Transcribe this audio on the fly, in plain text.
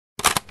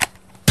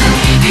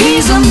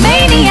He's a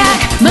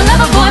maniac, my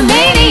lover boy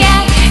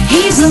maniac.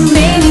 He's a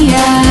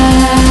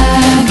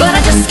maniac, but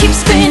I just keep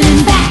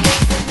spinning back.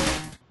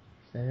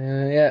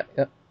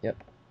 Yep.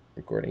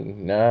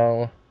 Recording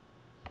now.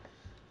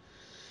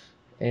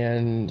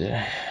 And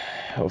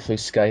hopefully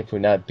Skype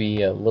would not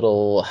be a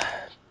little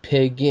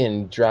pig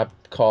and drop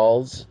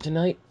calls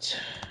tonight.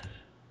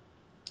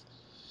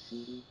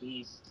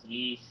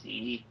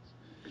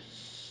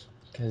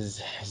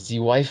 Because the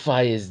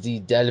Wi-Fi is the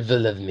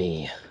devil of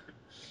me.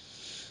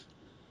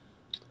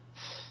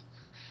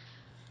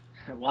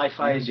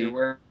 Wi-Fi is your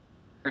worst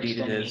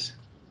enemy.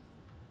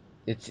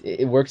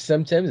 It works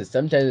sometimes, and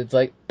sometimes it's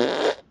like...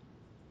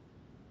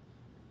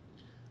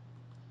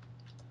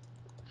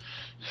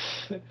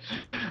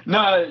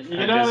 No,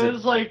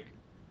 it's like...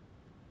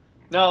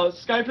 No,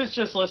 Skype is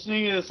just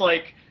listening, and it's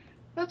like,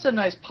 that's a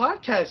nice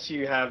podcast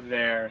you have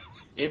there.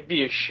 It'd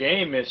be a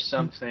shame if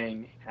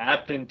something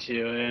happened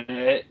to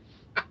it.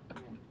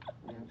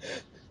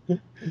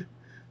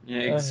 Yeah,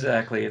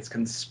 exactly. It's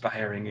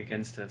conspiring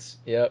against us.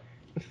 Yep.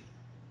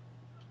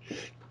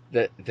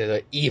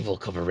 The evil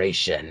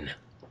corporation.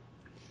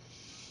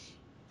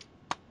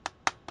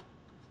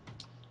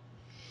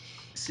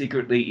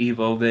 Secretly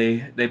evil.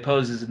 They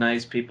pose as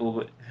nice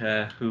people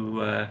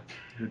who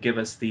give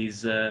us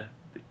these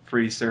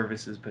free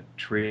services, but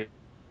really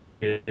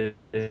they're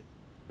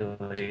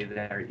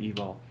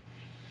evil.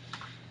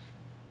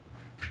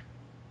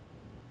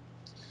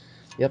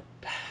 Yep.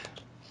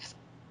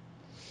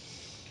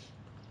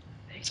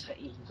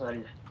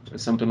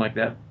 Something like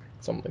that.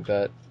 Something like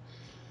that.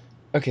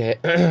 Okay.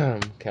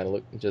 Kind of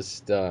look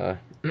just Yeah.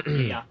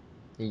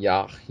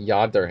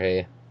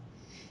 Yaderhe.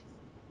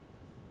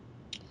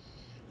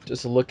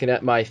 Just looking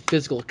at my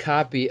physical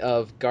copy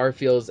of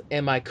Garfield's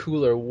Am I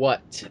Cool or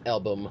What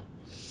album.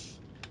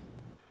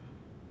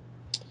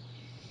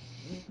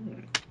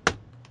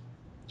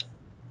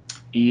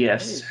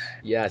 Yes.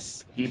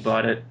 Yes. He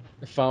bought it.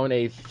 I found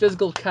a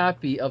physical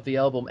copy of the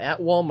album at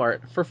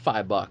Walmart for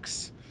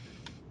 $5.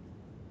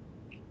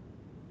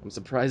 I'm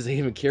surprised they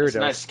even carried it.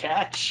 Nice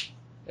catch.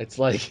 It's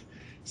like,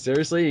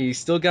 seriously, you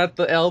still got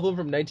the album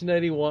from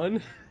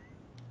 1991?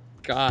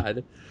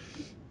 God.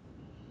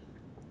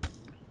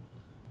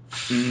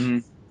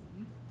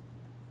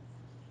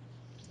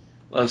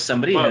 Well,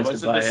 somebody has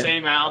was to buy it the it.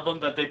 same album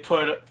that they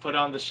put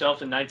on the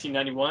shelf in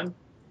 1991?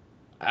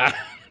 That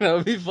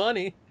would be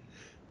funny.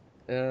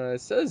 It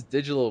says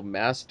digital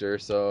master,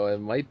 so it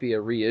might be a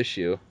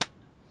reissue.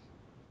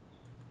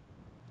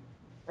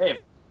 Hey, if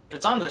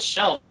it's on the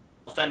shelf,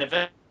 then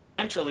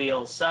eventually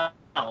it'll sell,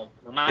 no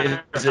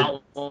matter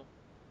how long.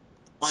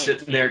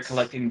 Sitting there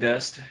collecting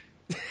dust.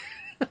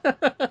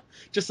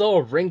 Just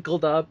all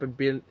wrinkled up and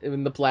being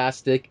in the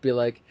plastic, be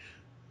like,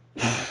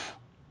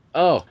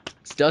 oh,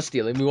 it's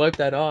dusty, let me wipe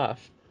that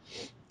off.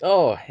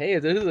 Oh, hey,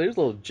 there's a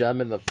little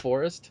gem in the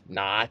forest.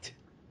 Not.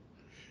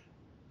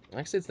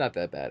 Actually, it's not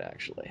that bad,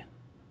 actually.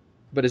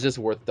 But it's just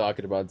worth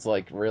talking about. It's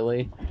like,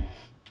 really?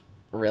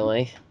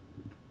 Really?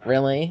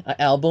 Really? An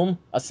album?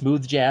 A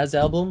smooth jazz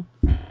album?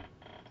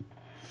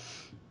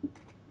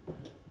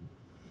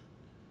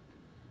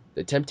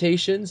 The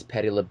Temptations,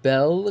 Patti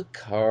LaBelle,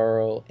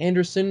 Carl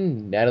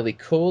Anderson, Natalie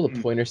Cole,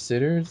 the Pointer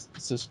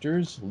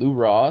Sisters, Lou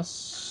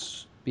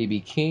Ross, B.B.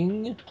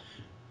 King.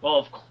 Well,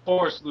 of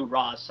course, Lou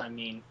Ross, I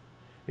mean.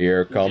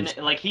 Here comes...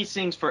 Like, he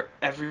sings for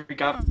every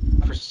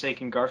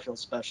godforsaken Garfield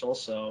special,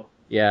 so...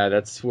 Yeah,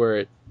 that's where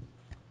it...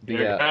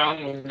 Here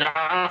comes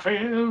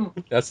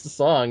Garfield. That's the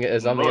song,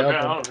 is on the Look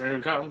album. out, here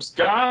comes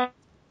Garfield.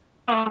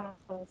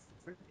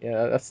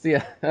 Yeah, that's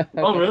the...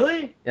 Oh,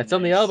 really? It's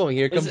on the album,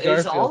 Here Comes Garfield.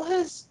 Is all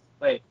his...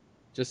 Wait.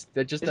 Is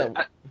that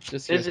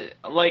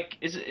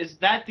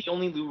the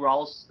only Lou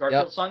Rawls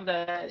Garfield song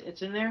that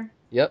it's in there?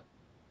 Yep.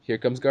 Here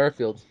Comes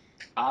Garfield.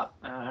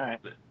 Alright.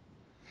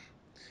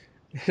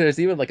 There's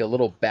even like a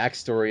little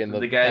backstory in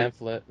the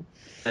pamphlet.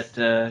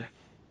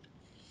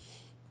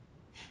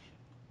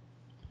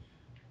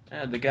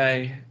 The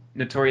guy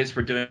notorious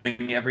for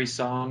doing every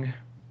song.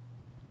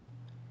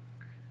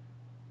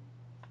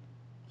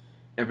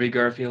 Every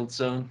Garfield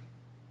song.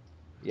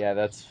 Yeah,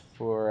 that's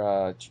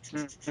for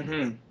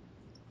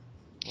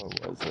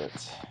what was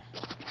it?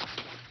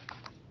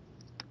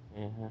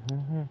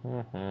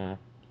 Where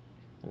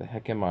the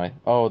heck am I?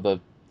 Oh,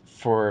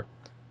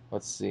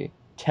 let's see,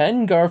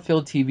 10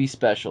 Garfield TV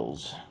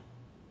specials.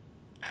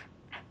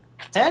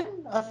 10?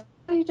 I thought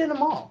he did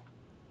them all.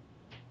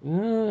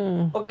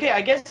 Okay,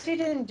 I guess he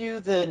didn't do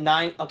the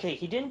 9... Okay,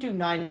 he didn't do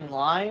 9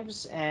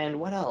 Lives, and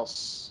what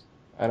else?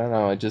 I don't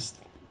know,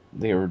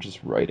 they were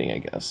just writing, I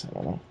guess.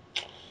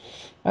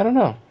 I don't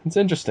know. It's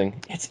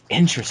interesting.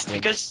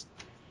 Because...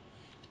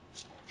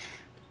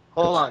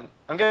 Hold on.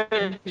 I'm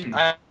gonna...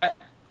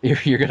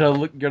 You're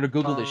gonna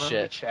Google this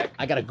shit. Check.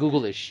 I gotta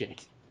Google this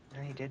shit.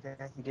 No, he did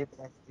that.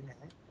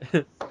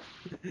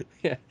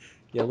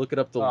 Yeah, look it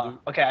up.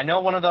 Okay, I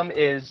know one of them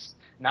is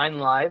 9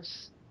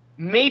 Lives.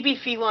 Maybe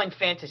Feline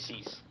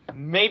Fantasies.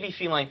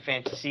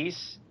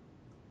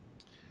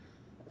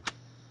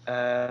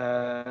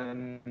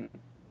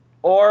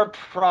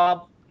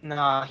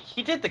 Nah,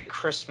 he did the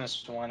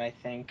Christmas one, I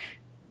think.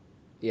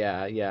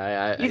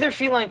 Yeah. Either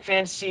Feline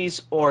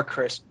Fantasies or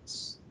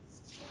Christmas.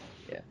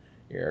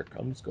 Here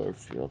comes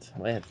Garfield.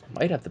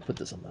 Might have to put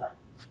this on the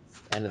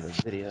end of the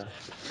video.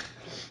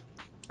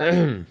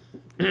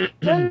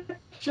 Get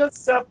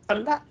yourself a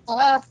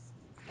laugh.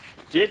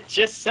 Get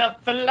yourself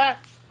a laugh.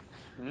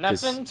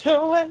 Nothing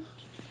to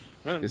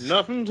it.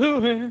 Nothing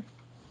to it.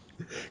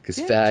 Because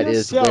Get fat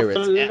is where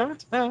yourself it's a at.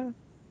 laugh.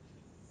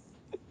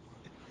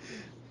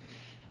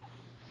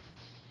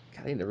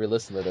 God, I need to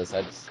re-listen to this.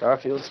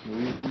 Garfield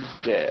smooth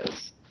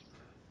jazz.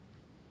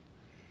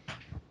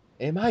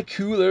 Am I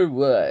cool or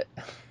what?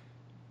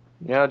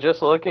 You know,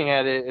 just looking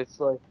at it, it's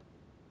like.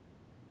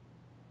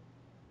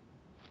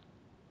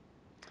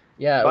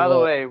 Yeah. By the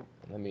well, way,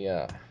 let me.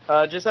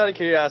 just out of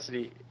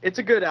curiosity, it's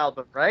a good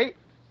album, right?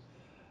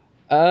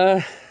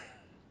 Uh.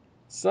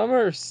 Some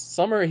are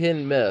hit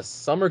and miss.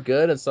 Some are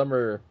good and some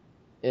are,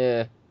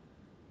 eh.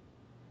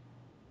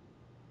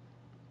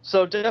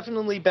 So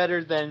definitely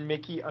better than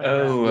Mickey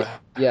Unwrapped. Oh,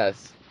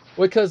 Yes.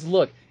 Because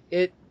look,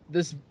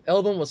 this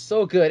album was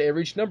so good, it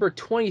reached number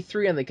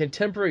 23 on the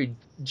contemporary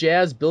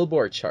jazz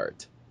Billboard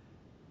chart.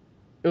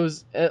 It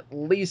was at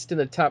least in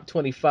the top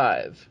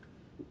 25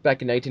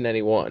 back in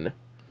 1991.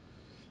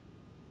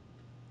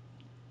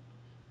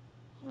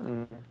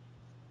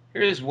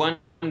 here's one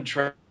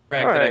track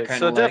that I Alright, kind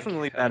so of like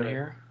definitely on better.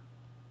 here.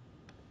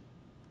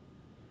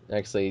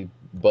 Actually,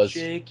 Buzz.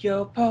 Shake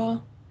your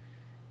paw,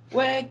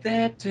 wag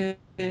that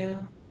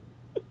tail.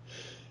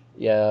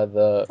 Yeah,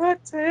 the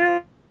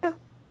Cocktail,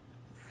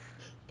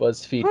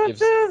 BuzzFeed put gives.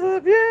 to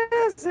the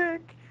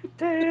music.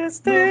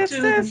 Dance, Move dance,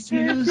 to the dance, shake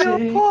your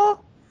music. paw.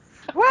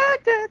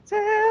 Wag that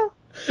tail.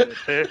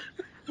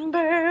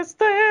 Dance,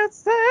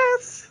 dance,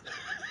 dance.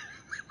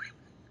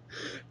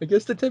 I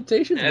guess the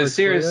Temptations works for ya.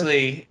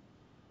 Seriously,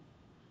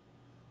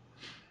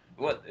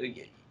 what?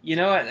 You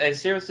know what? I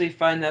seriously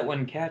find that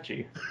one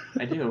catchy.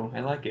 I do. I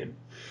like it.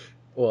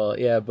 Well,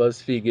 yeah,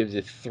 BuzzFeed gives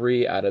you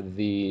 3 out of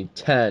the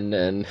 10,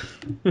 and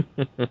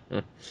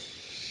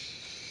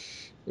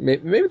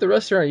maybe the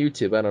rest are on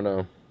YouTube. I don't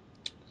know.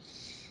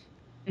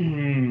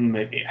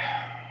 Maybe.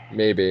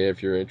 Maybe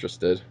if you're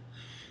interested.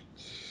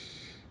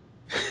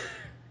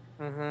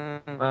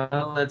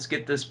 Well, let's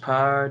get this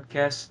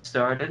podcast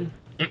started.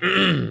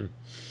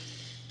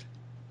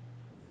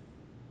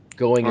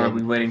 Going Or are in.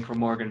 we waiting for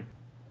Morgan?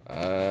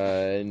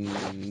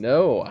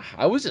 No.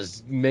 I was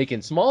just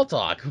making small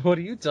talk. What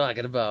are you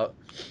talking about?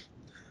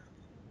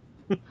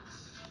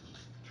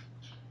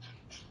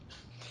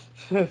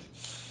 I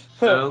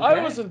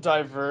Okay. wasn't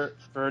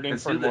diverting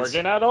Let's from do this.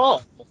 Morgan at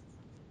all.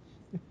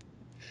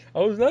 I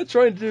was not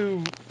trying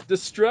to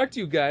distract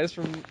you guys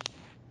from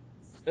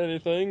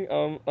anything.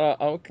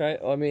 Okay.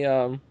 Let me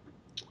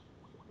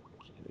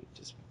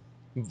just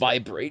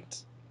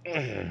vibrate.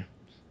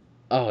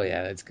 Oh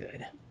yeah, that's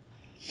good.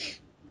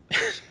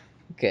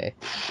 Okay.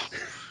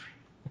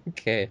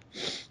 Okay.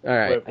 All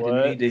right. Wait, I didn't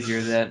what? need to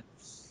hear that.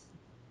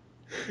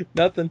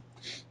 Nothing.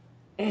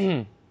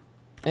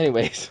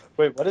 Anyways.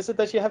 Wait, what is it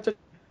that you have to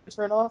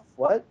turn off?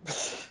 What?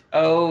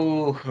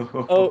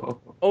 Oh.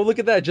 Oh, look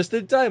at that. Just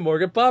in time,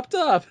 Morgan popped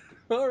up.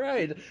 All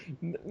right.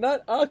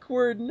 Not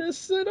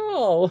awkwardness at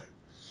all.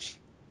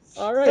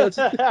 All right.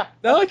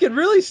 Now I can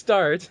really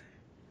start.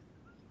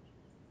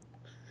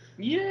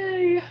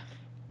 Yay!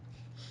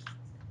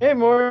 Hey,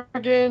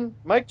 Morgan.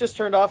 Mike just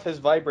turned off his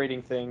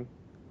vibrating thing.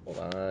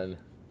 Hold on.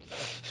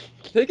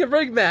 Take a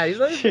break, Matt. He's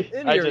not even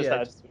in I here just yet.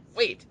 had to.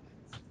 Wait.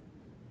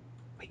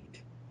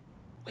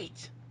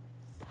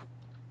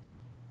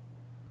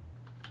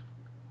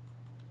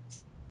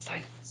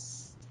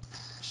 Silence.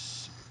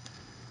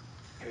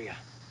 Here we go.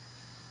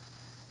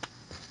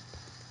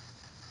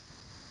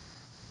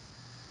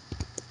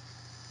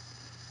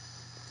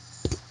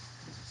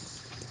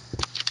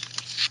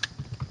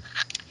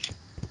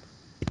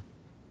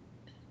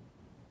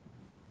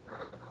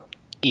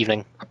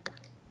 Evening.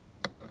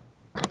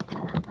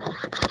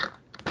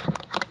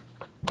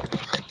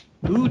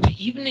 Good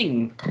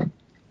evening.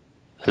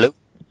 Hello?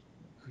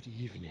 Good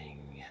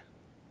evening.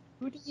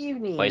 Good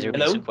evening. Why is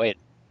everybody so Hello? quiet?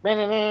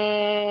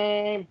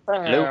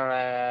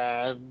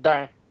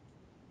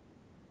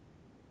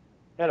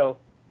 Hello.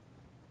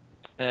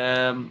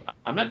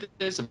 I'm not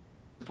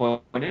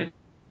disappointed.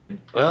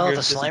 Well, You're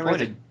the Slimer...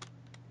 disappointed.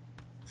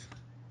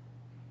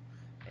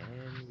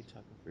 And we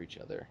talking for each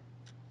other.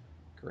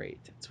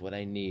 Great. That's what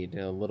I need.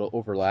 A little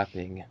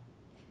overlapping.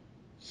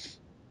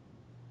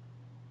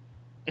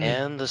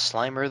 And the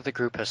Slimer of the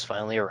group has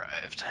finally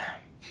arrived.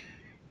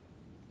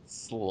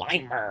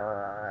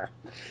 Slimer.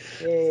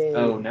 Yay.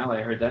 Oh, now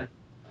I heard that.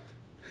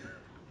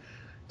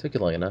 Took you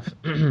long enough.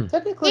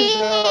 Technically,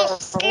 there are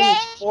only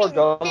 4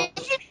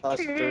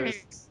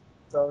 Ghostbusters,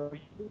 so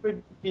you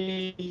would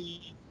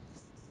be.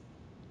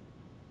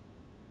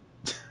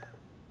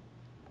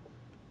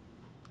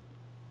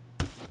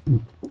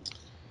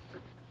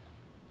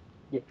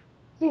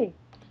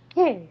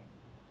 Yeah.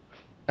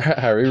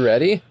 Are we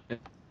ready?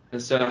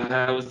 So,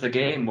 how was the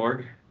game,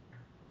 Morg?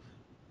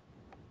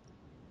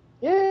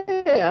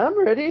 Yeah, I'm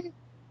ready.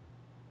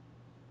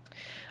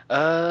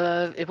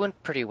 It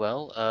went pretty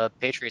well.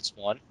 Patriots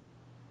won.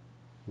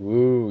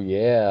 Ooh,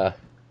 yeah.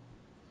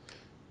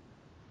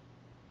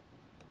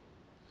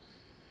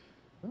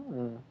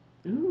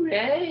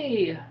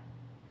 Hooray!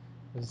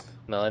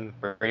 Well, I'm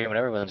ready when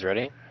everyone's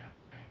ready.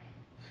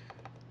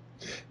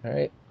 All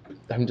right.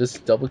 I'm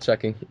just double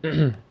checking.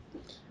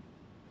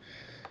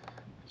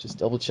 Just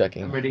double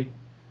checking. I'm ready.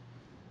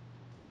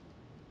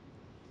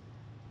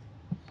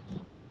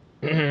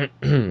 Here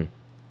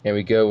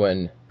we go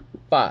in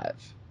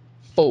 5,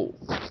 4,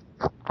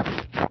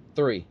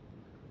 3,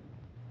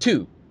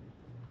 2,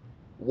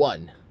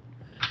 1.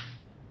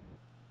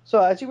 So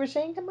as you were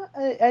saying,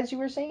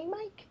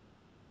 Mike.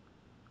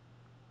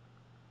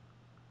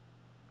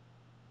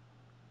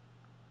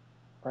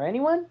 Or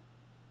anyone?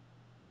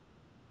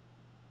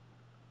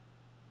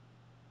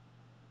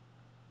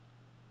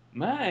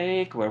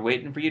 Mike, we're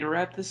waiting for you to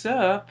wrap this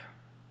up.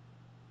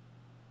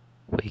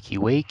 Wakey,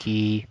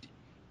 wakey.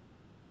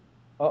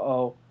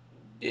 Uh-oh.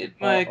 Did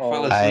Mike fall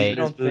Uh-oh. asleep I in his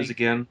don't booze think-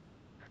 again?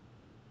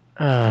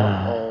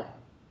 Uh-oh.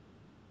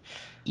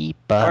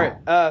 Eepa.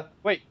 Alright,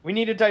 wait, we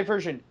need a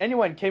diversion.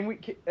 Anyone,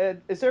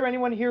 is there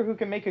anyone here who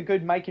can make a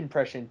good Mike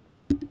impression?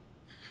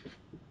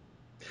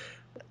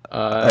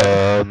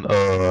 Damn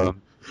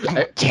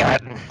it.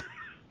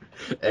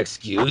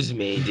 Excuse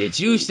me, did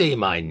you say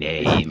my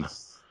name?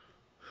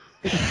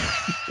 This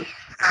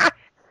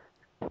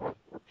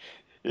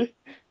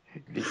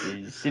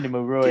is Cinema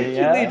Did you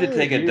leave to Royale.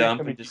 take a Here dump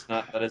coming- and just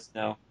not let us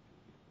know?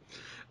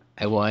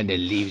 I wanted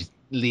to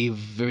leave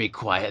very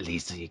quietly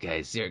so you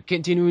guys are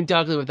continuing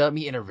talking without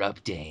me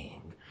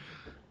interrupting.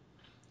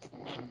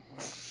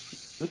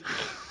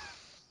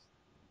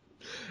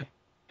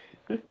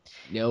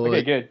 No,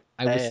 Okay, good.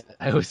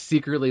 I was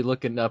secretly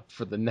looking up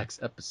for the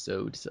next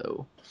episode,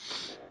 so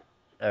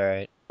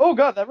Alright. Oh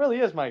god, that really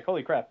is Mike.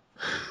 Holy crap.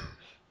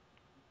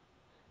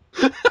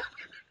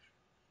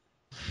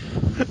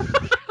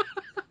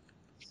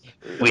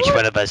 Which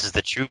one of us is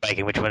the true Mike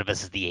and which one of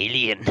us is the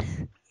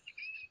alien?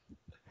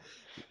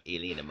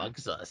 alien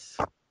amongst us.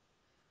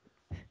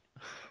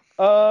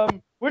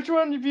 Which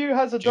one of you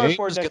has a James,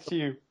 dartboard get next to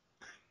you?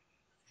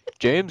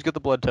 James, get the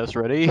blood test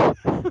ready. All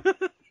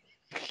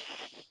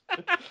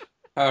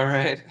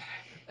right.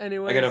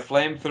 Anyway, I got a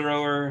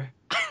flamethrower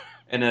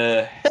and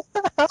a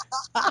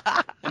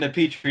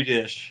petri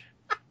dish.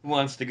 Who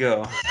wants to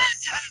go?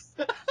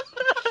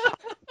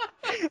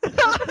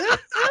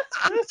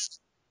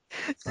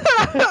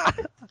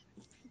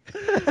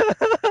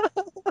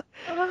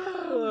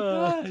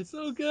 oh, God,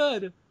 so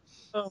good.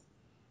 God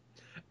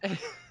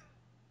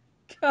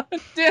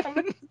damn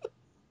it.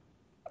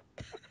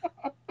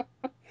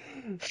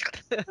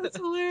 That's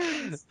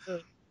hilarious.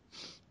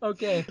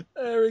 Okay,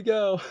 there we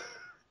go.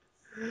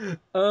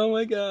 Oh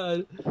my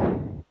god.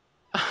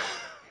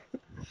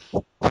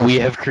 We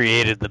have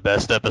created the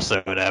best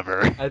episode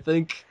ever. I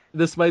think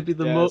this might be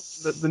the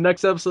Yes. the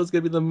next episode's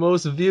gonna be the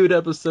most viewed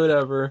episode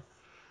ever.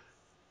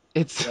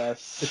 It's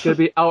Yes. gonna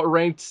be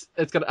outranked.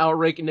 It's gonna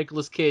outrank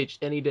Nicolas Cage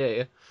any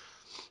day.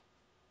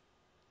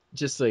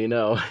 Just so you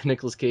know,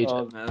 Nicolas Cage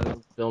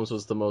No. films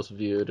was the most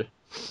viewed.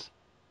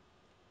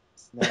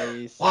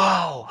 Nice.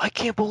 Wow, I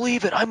can't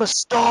believe it. I'm a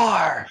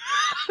star.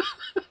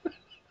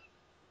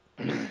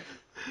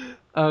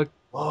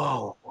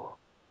 Whoa.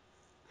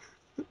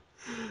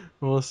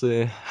 We'll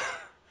see.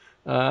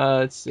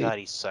 Let's see. God,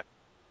 he sucked.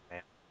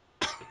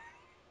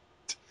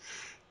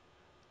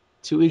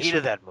 2 weeks.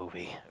 Hated that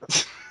movie.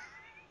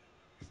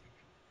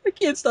 I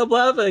can't stop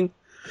laughing.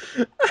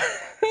 I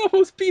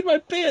almost peed my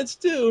pants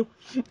too.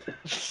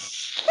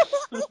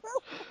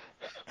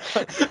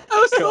 I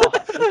was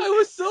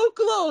so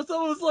close.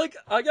 I was like,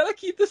 I gotta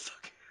keep this.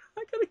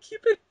 I gotta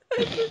keep it.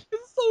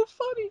 It's so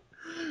funny.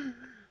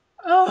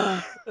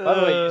 By the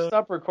way, you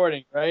stopped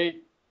recording, right?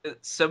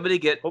 Somebody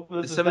get Hope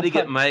this is get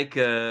done. Mike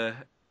a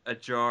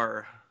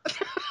jar.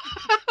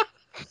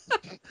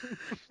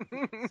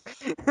 You'd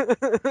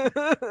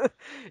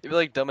be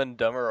like Dumb and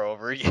Dumber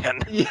over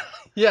again.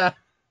 Yeah.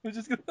 I was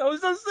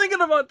just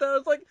thinking about that. I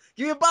was like,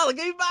 give me a bottle.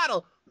 Give me a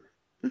bottle.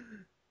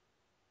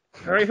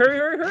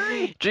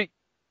 Hurry.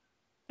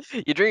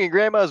 You drinking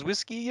grandma's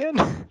whiskey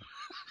again?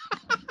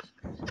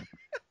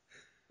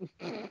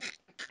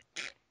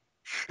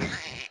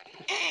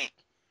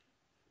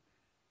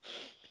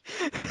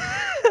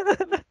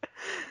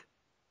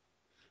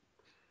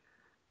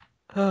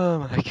 Oh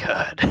my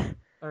god.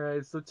 All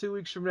right, so 2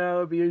 weeks from now,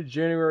 it'll be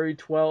January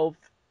 12th.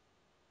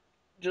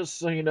 Just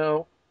so you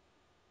know.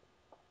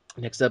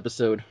 Next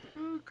episode.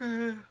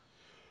 Okay.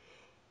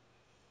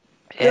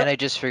 And I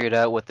just figured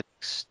out what the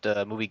next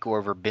movie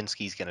Gore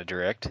Verbinski's gonna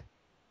direct.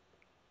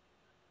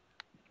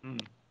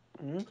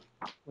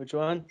 Which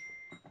one?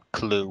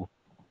 Clue.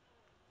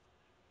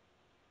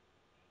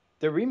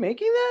 They're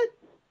remaking that?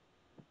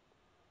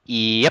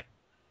 Yep.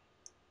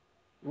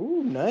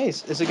 Ooh,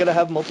 nice. Is it gonna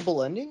have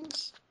multiple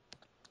endings?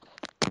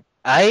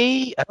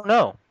 I don't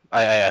know.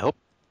 I hope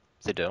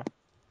they do.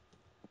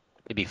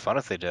 It'd be fun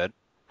if they did.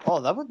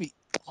 Oh, that would be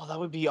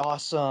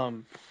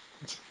awesome.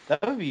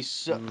 That would be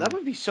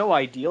so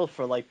ideal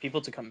for like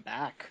people to come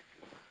back.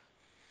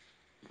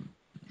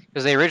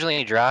 Because they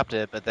originally dropped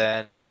it, but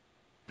then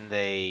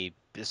they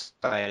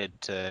decided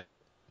to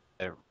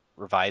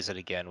revise it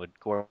again with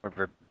Gordon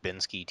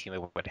Verbinski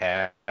teaming up with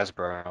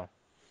Hasbro.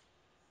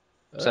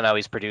 So now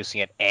he's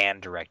producing it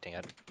and directing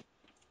it.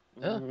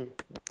 Oh,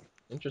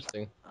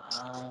 interesting.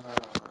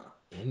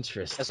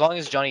 Interesting. As long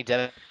as Johnny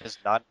Depp is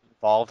not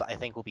involved, I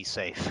think we'll be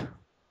safe.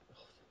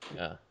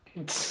 Yeah.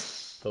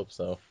 Hope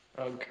so.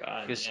 Oh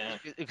God, Because yeah.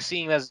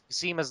 seeing him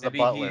as the Maybe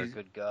butler, he's-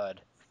 good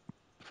God.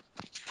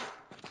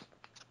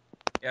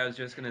 Yeah, I was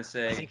just gonna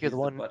say I think you're he's the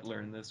the one- butler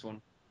in this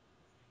one.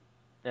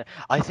 Yeah,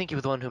 I think you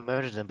were the one who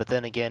murdered him, but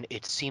then again,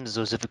 it seems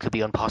as if it could be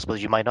impossible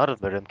you might not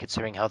have murdered him,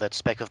 considering how that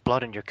speck of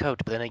blood in your coat.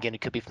 But then again,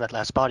 it could be from that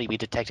last body we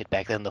detected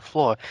back then on the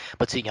floor.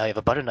 But seeing how you have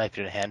a butter knife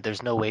in your hand,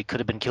 there's no way it could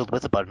have been killed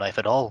with a butter knife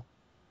at all.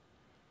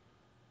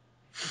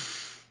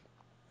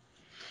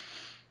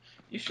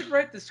 You should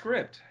write the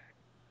script.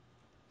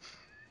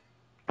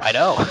 I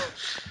know.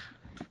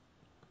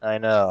 I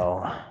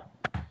know.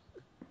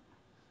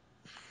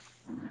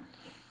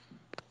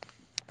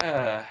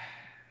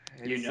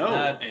 You It's know,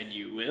 not- and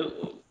you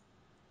will.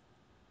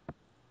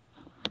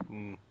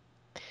 Mm.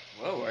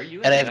 Whoa, are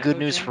you? And I in have an good echo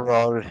news chamber? for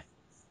all.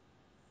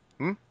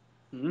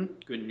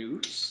 Good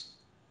news.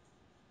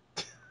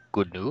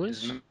 Good Is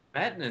news?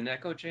 Matt in an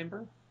echo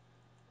chamber?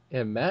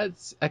 And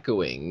Matt's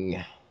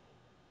echoing.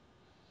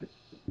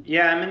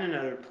 Yeah, I'm in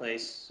another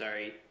place.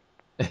 Sorry.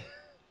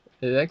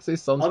 It actually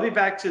sounds. I'll be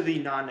back to the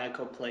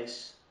non-echo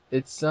place.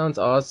 It sounds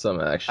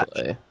awesome,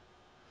 actually.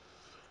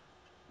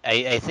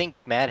 I think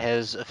Matt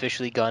has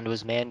officially gone to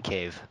his man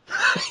cave.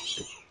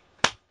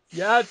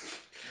 Yes.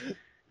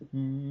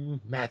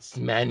 Matt's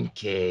man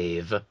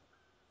cave.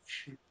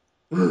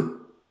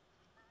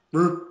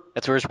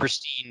 That's where his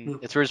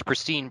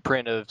pristine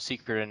print of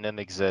Secret and Nim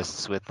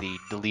exists with the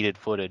deleted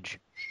footage.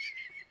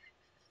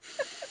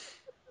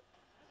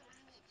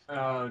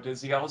 Oh,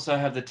 does he also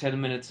have the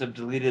 10 minutes of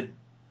deleted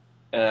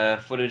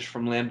footage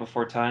from Land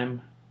Before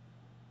Time?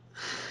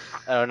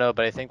 I don't know,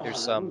 but I think there's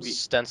that some movie.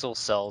 stencil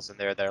cells in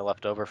there that are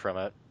left over from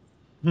it.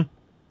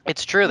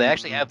 It's true. They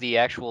actually have the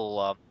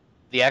actual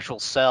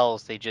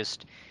cells. They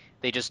just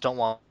don't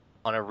want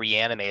to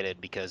reanimate it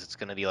because it's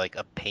going to be like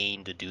a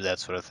pain to do that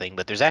sort of thing.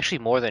 But there's actually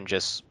more than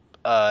just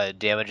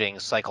damaging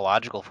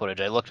psychological footage.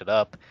 I looked it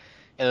up,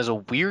 and there's a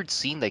weird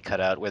scene they cut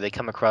out where they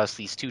come across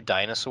these two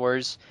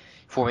dinosaurs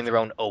forming their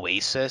own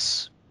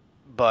oasis,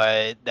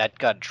 but that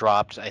got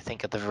dropped, I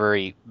think, at the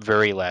very,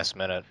 very last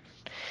minute.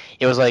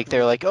 It was like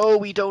they're like, oh,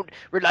 we don't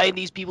rely on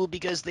these people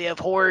because they have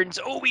horns.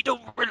 Oh, we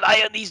don't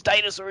rely on these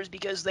dinosaurs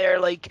because they're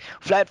like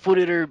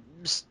flat-footed or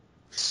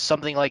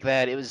something like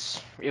that. It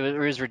was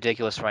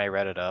ridiculous when I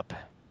read it up.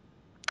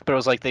 But it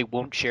was like they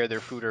won't share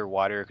their food or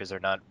water because they're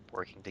not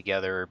working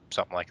together or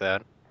something like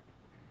that.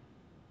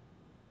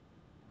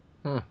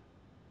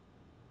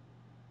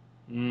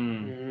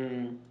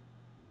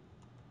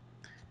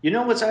 You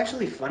know what's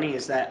actually funny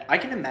is that I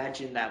can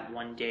imagine that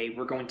one day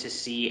we're going to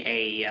see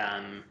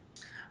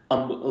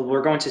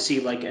we're going to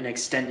see like an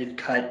extended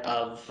cut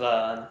of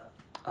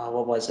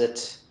what was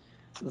it,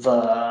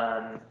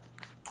 the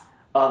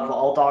of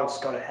All Dogs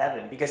Go to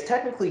Heaven, because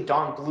technically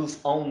Don Bluth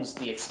owns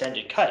the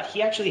extended cut.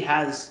 He actually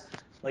has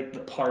like the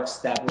parts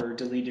that were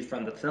deleted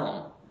from the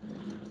film.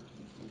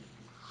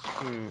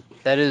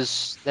 That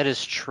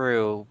is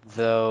true,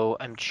 though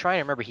I'm trying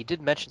to remember. He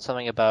did mention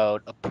something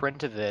about a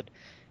print of it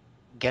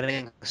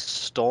getting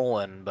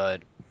stolen,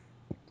 but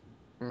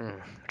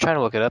I'm trying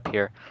to look it up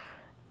here.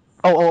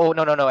 Oh,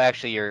 no.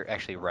 Actually, you're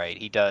actually right.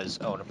 He does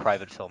own a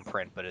private film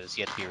print, but it is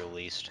yet to be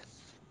released.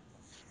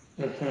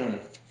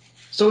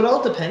 So it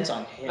all depends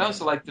on him. I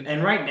also like the-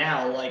 And right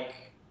now,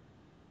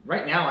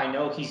 I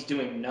know he's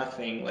doing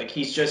nothing. Like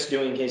he's just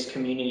doing his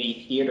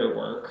community theater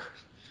work.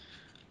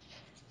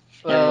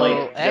 Well, and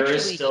like there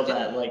is actually, still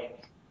that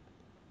like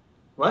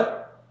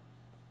what?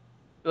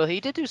 Well, he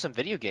did do some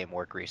video game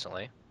work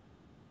recently.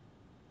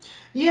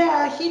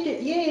 Yeah, he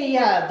did.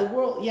 Yeah. The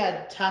world,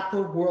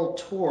 Tapper World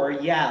Tour.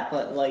 Yeah,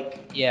 but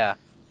like, Yeah.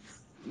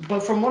 but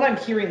from what I'm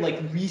hearing, like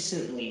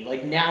recently,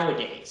 like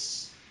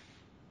nowadays,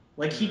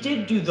 like he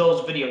did do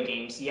those video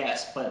games,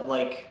 yes, but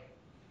like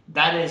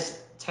that is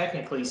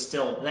technically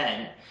still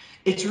then.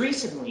 It's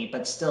recently,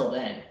 but still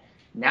then.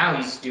 Now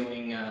he's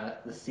doing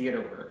the theater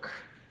work.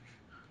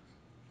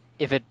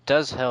 If it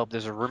does help,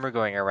 there's a rumor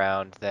going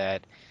around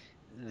that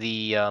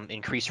the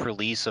increased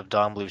release of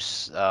Don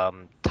Bluth's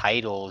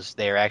titles,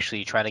 they're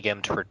actually trying to get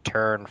him to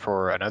return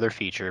for another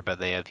feature, but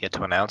they have yet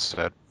to announce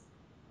it.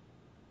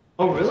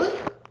 Oh, really?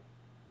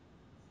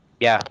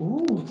 Yeah.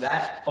 Ooh,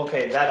 that I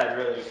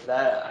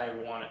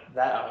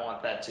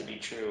want that to be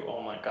true.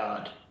 Oh my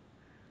god.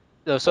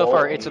 So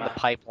far it's in my. the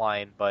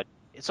pipeline, but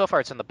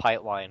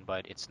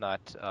it's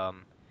not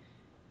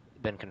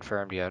been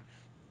confirmed yet.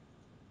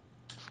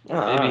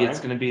 Maybe it's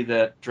going to be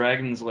that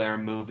Dragon's Lair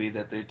movie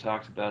that they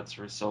talked about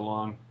for so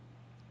long.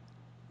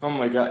 Oh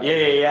my god,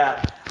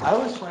 yeah. I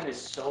always find it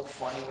so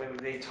funny when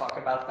they talk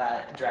about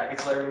that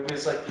Dragon's Lair movie.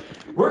 It's like,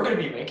 we're gonna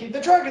be making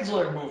the Dragon's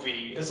Lair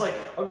movie. It's like,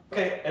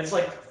 okay, it's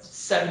like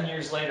 7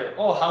 years later.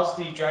 Oh, how's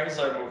the Dragon's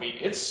Lair movie?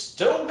 It's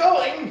still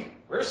going.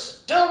 We're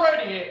still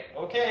writing it.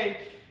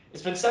 Okay.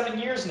 It's been 7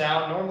 years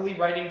now. Normally,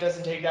 writing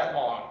doesn't take that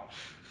long.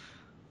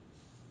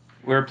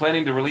 We're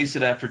planning to release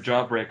it after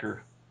Jawbreaker.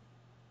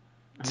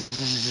 I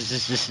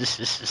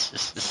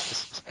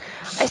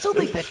still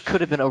think that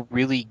could have been a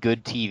really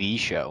good TV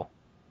show.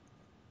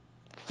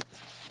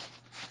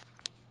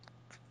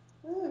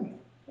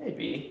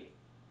 Maybe.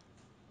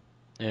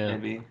 Yeah.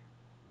 Maybe.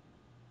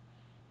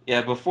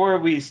 Yeah, before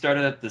we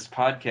started up this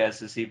podcast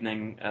this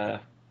evening,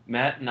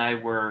 Matt and I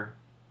were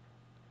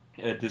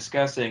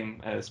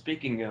discussing,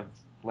 speaking of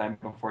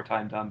Land Before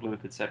Time, Don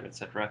Bluth,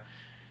 etc.,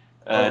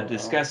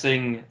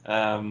 discussing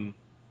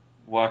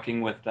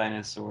Walking with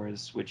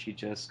Dinosaurs, which he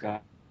just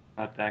got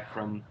back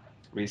from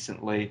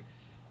recently.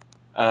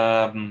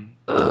 And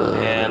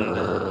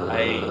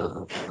I...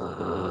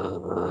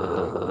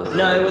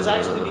 No, it was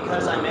actually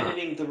because I'm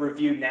editing the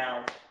review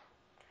now.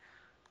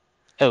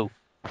 Oh.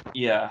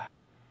 Yeah.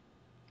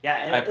 Yeah,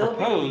 and it'll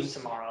be released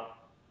tomorrow.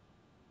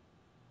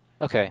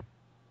 Okay.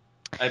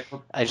 I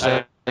just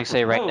like to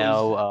say right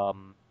now,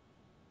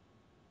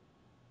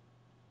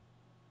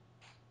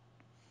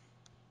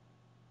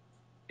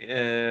 you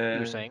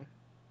were saying?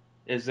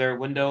 Is there a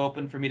window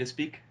open for me to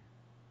speak?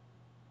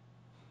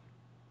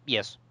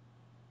 Yes.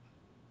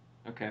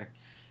 Okay.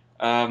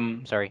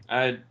 Sorry.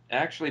 I'd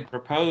actually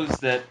propose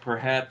that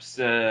perhaps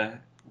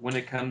when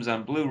it comes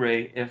on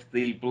Blu-ray, if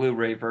the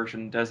Blu-ray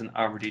version doesn't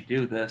already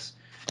do this,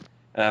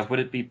 would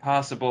it be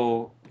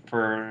possible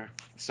for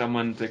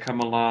someone to come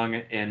along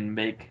and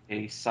make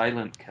a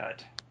silent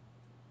cut?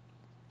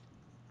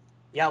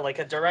 Yeah, like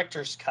a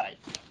director's cut.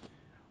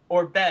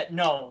 Or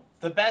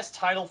the best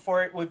title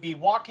for it would be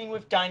Walking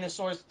with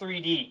Dinosaurs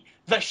 3D,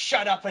 the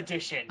Shut Up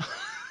Edition.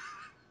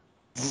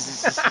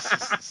 Shut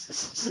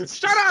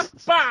up!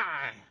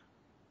 Bye!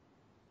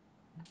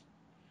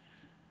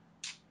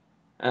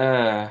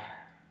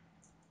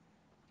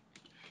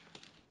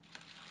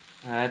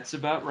 That's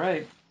about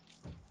right.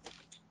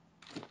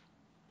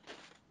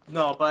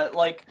 No, but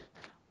like,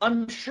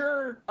 I'm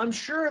sure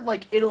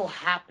like it'll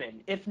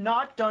happen. If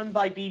not done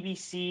by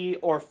BBC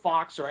or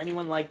Fox or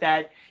anyone like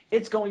that,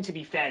 it's going to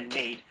be fan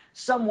made.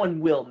 Someone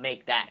will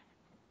make that.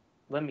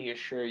 Let me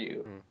assure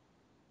you.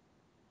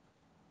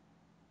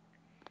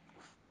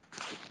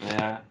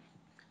 Yeah.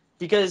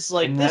 Because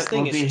like and this that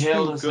thing will be is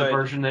hailed too as good. the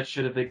version that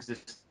should have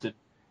existed.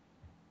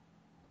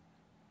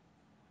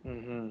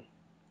 Mm-hmm.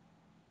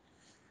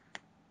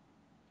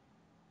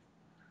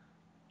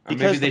 Or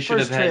maybe they should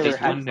have had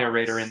just one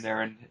narrator in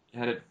there and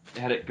had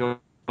it go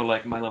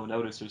like Milo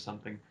Notice or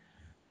something.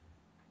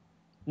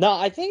 No,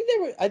 I think they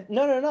were.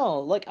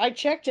 No. Like I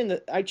checked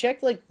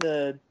like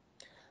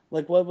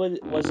what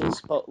was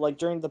it like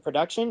during the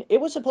production? It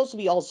was supposed to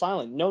be all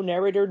silent, no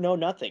narrator, no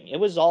nothing. It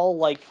was all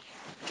like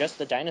just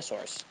the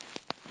dinosaurs.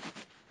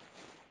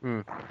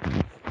 Hmm.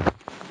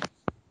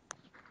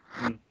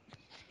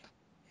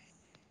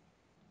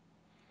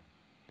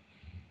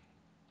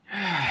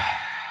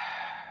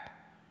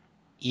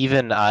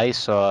 Even I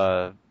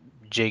saw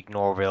Jake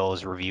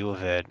Norville's review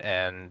of it,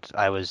 and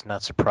I was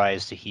not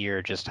surprised to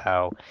hear just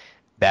how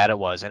bad it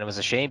was. And it was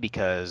a shame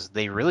because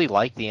they really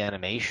liked the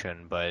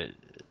animation, but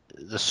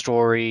the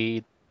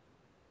story,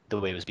 the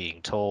way it was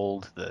being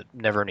told, the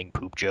never-ending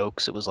poop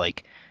jokes, it was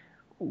like,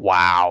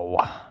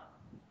 wow.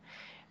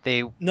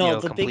 They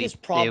The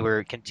biggest problem. They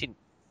were continu.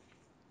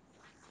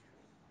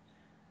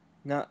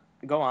 No,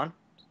 go on.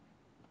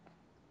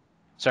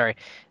 Sorry.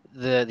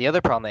 The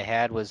other problem they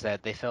had was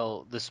that they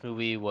felt this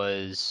movie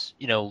was,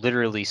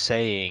 literally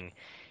saying,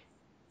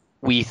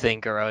 we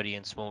think our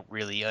audience won't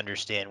really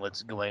understand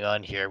what's going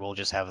on here. We'll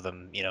just have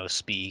them,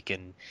 speak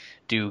and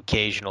do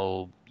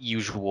occasional,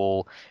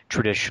 usual,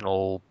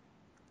 traditional,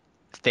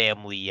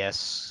 family,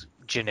 yes,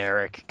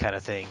 generic kind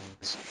of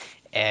things.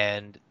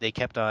 And they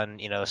kept on,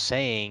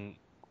 saying,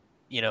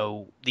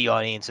 the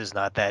audience is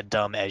not that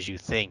dumb as you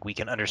think. We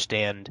can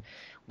understand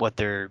what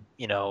they're,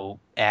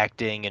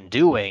 acting and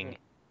doing.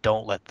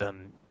 Don't let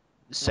them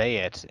say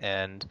it.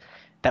 And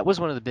that was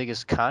one of the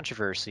biggest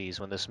controversies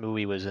when this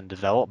movie was in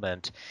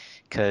development,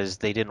 because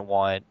they didn't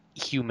want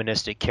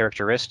humanistic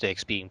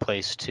characteristics being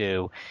placed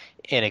to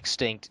an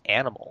extinct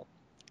animal.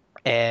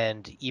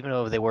 And even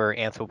though they were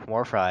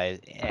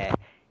anthropomorphized,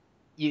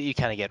 you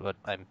kind of get what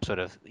I'm sort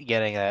of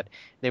getting at.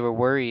 They were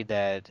worried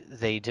that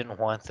they didn't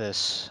want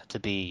this to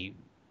be,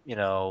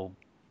 an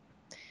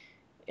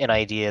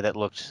idea that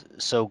looked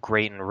so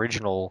great and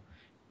original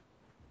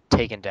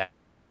taken down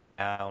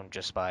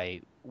just by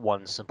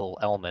one simple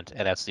element,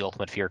 and that's the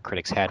ultimate fear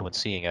critics had when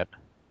seeing it.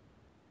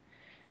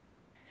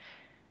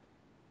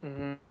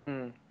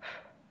 Mm-hmm.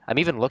 I'm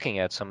even looking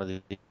at some of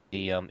the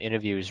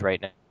interviews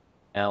right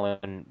now,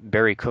 and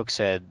Barry Cook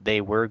said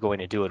they were going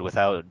to do it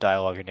without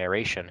dialogue or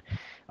narration.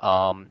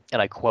 And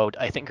I quote,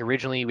 I think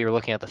originally we were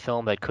looking at the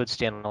film that could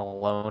stand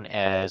alone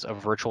as a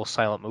virtual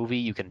silent movie.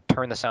 You can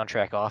turn the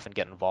soundtrack off and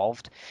get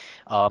involved.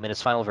 In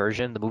its final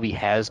version, the movie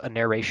has a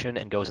narration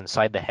and goes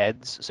inside the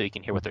heads so you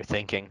can hear what they're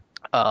thinking.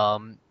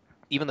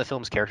 Even the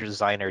film's character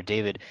designer,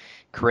 David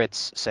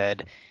Kritz,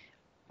 said,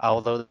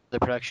 Although the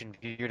production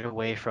veered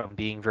away from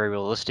being very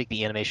realistic,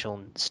 the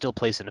animation still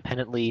plays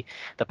independently.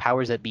 The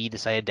powers that be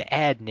decided to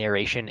add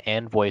narration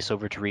and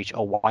voiceover to reach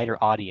a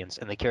wider audience,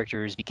 and the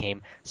characters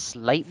became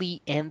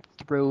slightly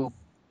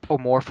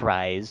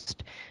anthropomorphized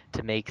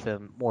to make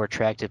them more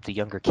attractive to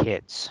younger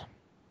kids.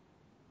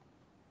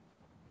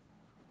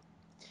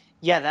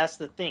 Yeah, that's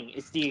the thing.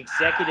 It's the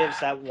executives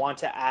that want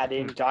to add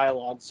in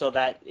dialogue so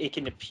that it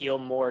can appeal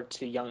more to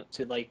the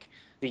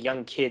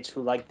young kids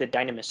who like the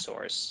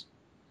dinosaurs.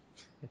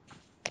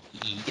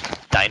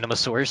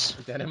 Dinosaurs.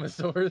 Dinosaurs.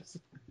 Dinosaurs.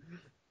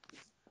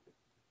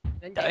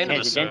 The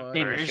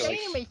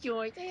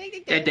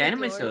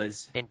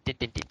dinosaurs. The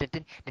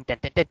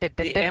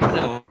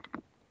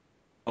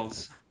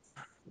aminals.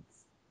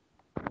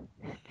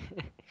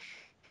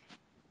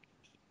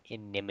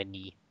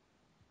 Anemone.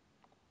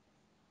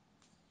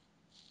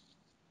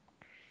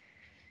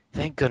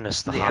 Thank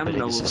goodness the Hobbit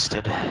aminals.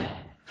 existed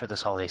for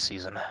this holiday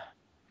season.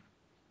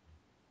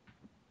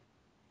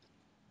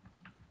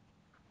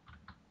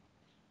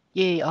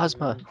 Yay,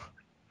 Ozma!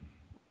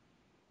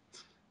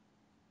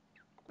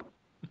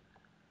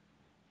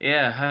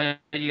 Yeah, how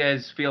do you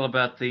guys feel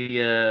about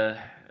the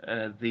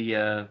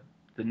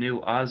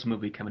new Oz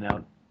movie coming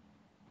out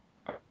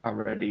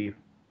already?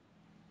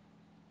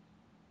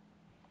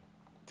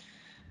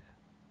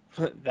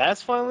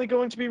 That's finally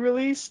going to be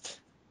released?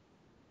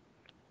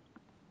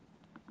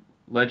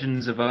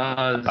 Legends of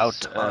Oz, About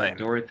time.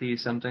 Dorothy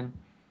something.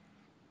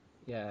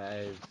 Yeah,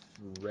 I've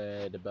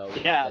read about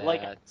Yeah, that.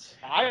 like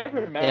I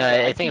remember.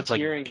 Yeah, I think keep it's like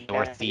hearing that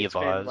Dorothy it's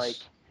of been Oz. like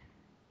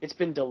it's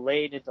been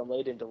delayed and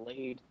delayed and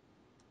delayed.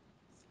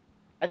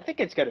 I think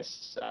it's gonna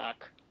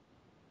suck.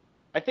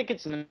 I think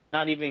it's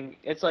not even.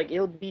 It's like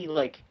it'll be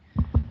like.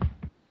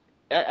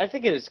 I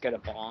think it is gonna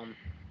bomb.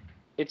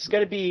 It's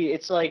gonna be.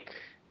 It's like.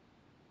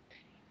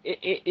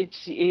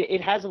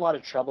 It has a lot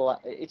of trouble.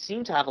 It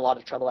seemed to have a lot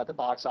of trouble at the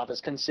box office,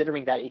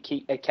 considering that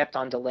it kept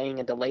on delaying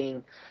and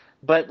delaying.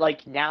 But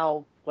like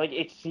now, like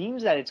it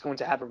seems that it's going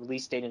to have a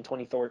release date in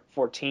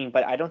 2014.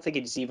 But I don't think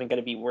it's even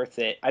going to be worth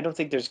it. I don't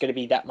think there's going to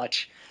be that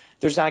much.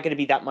 There's not going to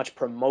be that much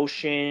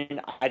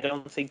promotion. I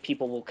don't think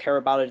people will care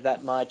about it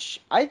that much.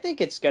 I think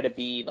it's going to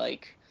be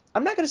like.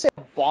 I'm not going to say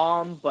a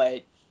bomb,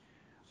 but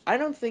I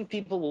don't think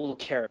people will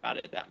care about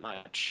it that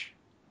much.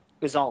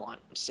 Is all I'm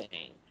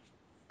saying.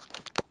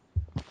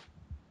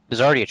 There's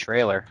already a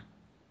trailer.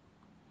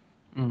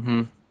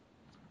 Mm-hmm.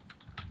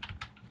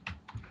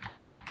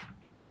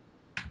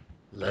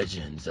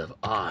 Legends of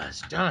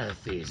Oz,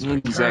 Dorothy's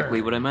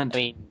Exactly what I I meant.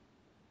 mean,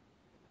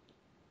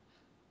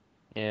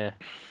 yeah.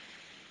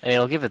 I mean,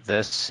 I'll give it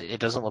this.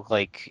 It doesn't look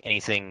like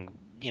anything,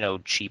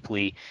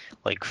 cheaply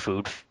like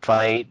Food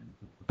Fight,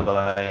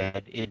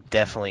 but it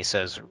definitely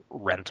says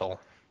rental.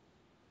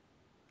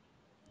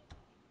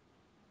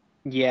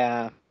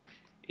 Yeah.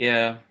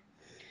 Yeah.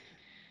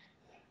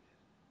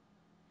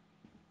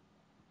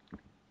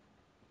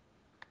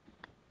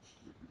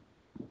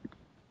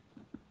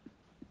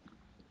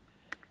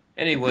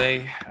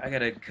 Anyway, I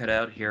gotta cut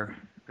out here.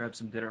 Grab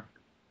some dinner.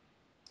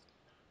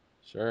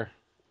 Sure.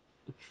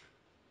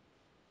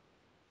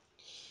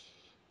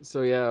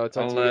 So yeah, I'll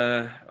talk to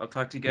you. I'll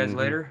talk to you guys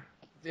later.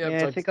 Yep,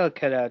 Yeah, I think I'll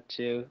cut out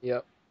too.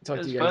 Yep. Talk It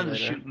to was you guys fun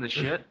later. shooting the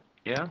shit.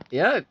 Yeah.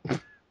 Yeah.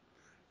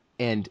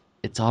 And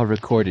it's all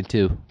recorded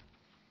too.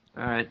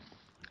 All right.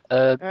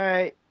 All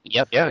right.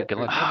 Yep, yeah, good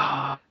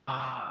luck.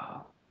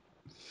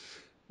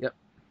 Yep.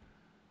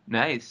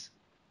 Nice.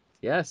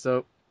 Yeah,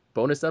 so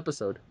bonus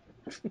episode.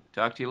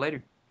 Talk to you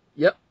later.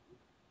 Yep.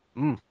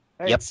 All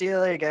right, Yep. see you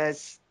later,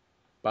 guys.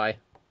 Bye.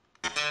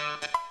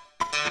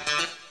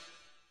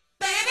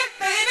 Baby,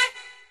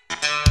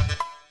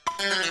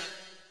 baby.